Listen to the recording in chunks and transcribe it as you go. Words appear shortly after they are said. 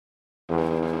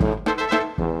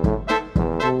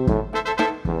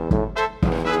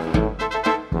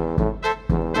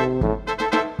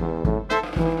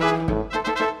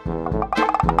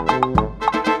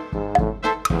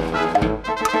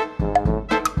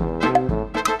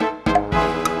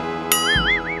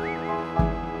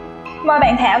Mời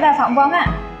bạn Thảo vào phỏng vấn ạ.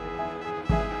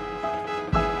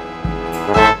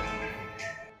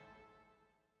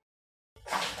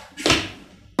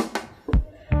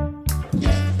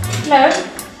 Hello.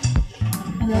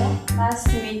 Hello. Nice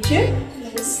to meet you.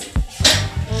 Yes.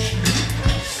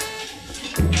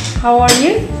 How are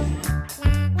you?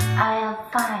 I am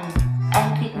fine.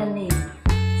 I'm Vietnamese,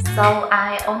 so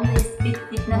I only speak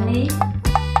Vietnamese.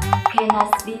 Can I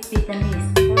speak Vietnamese?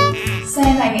 Sao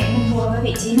em lại nghĩ mình phù hợp với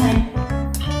vị trí này?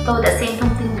 Tôi đã xem thông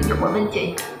tin tuyển dụng ở bên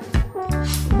chị.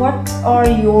 What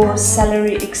are your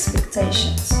salary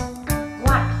expectations?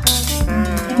 What?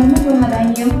 Em muốn mức lương là bao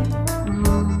nhiêu?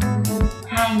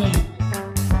 2.000.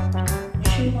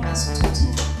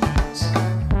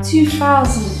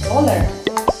 $2,000.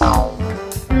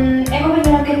 Em có bao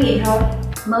nhiêu năm kinh nghiệm rồi?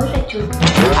 Mới ra trường.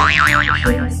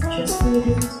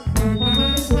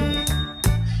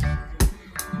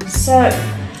 So,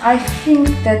 I think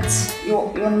that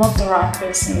you're not the right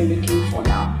person we're looking for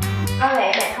now. Có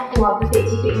lẽ bạn không phù hợp với vị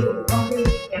trí tuyển dụng của công ty.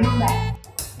 Cảm ơn bạn.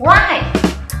 Why?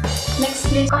 Next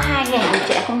please. Có 2.000 người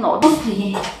trẻ không nổi bút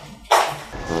gì.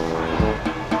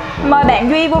 Mời bạn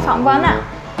Duy vô phỏng vấn ạ.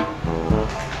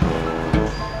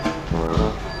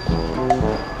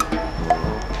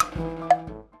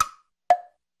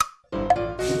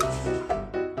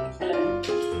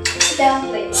 Sit down,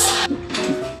 please.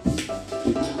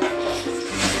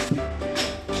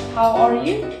 How are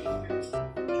you?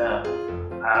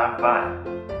 I'm fine.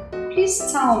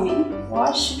 Please tell me,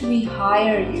 why should we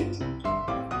hire you?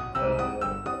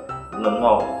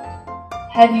 No.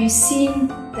 Have you seen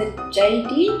the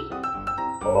JD?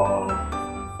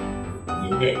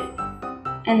 Yes.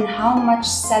 And how much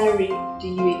salary do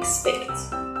you expect?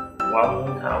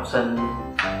 $1,000.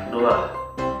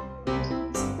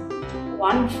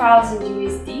 1,000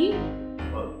 USD?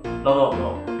 No.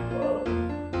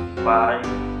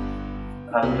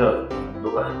 $500.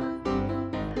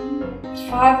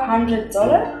 $500?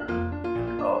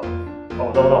 No.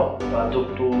 $200.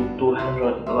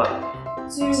 $200?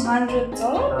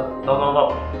 No.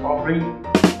 For free.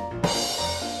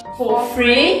 For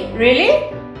free? Really?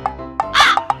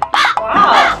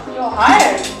 Wow, you're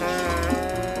hired.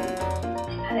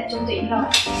 Anh đã trúng tuyển rồi.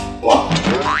 Wow.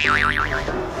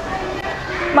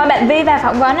 Mời bạn Vi vào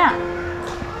phỏng vấn ạ.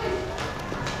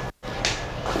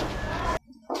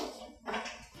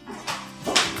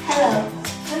 Hello.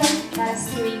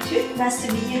 Nice to meet you. Nice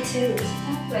to meet you too.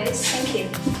 Please, thank you.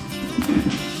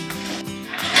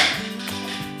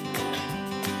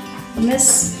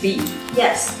 Miss V,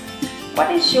 Yes.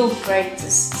 what is your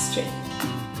greatest strength?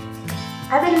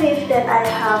 I believe that I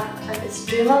have an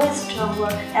extremely strong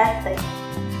work ethic.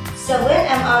 So when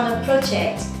I'm on a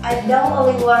project, I don't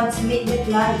only want to meet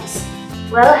deadlines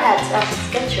well ahead of the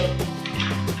schedule.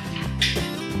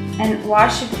 And why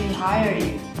should we hire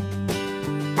you?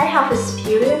 I have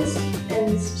experience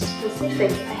in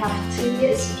specific. I have 2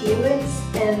 years experience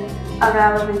in a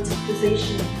relevant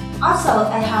position. Also,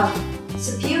 I have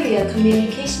superior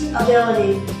communication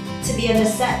ability to be an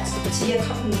asset to your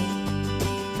company.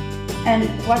 And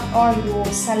what are your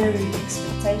salary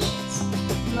expectations?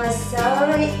 My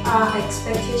salary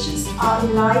expectations are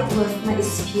in line with my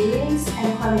experience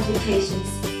and qualifications.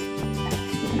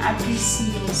 Can I please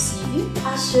see your CV?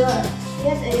 Sure.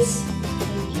 Here it is.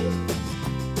 Thank you.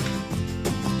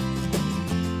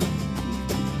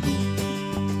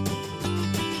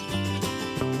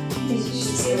 Please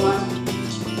choose the one.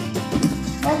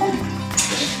 Well done.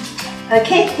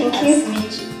 Okay, thank you. Nice to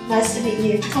meet you. Nice to meet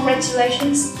you.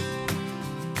 Congratulations.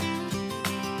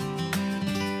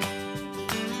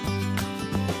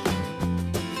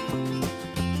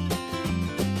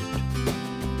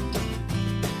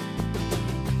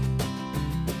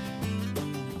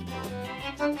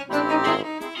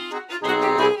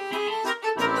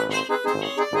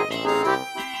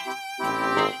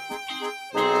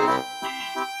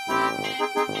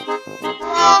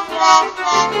 Blah, blah,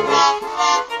 blah, blah,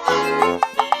 blah.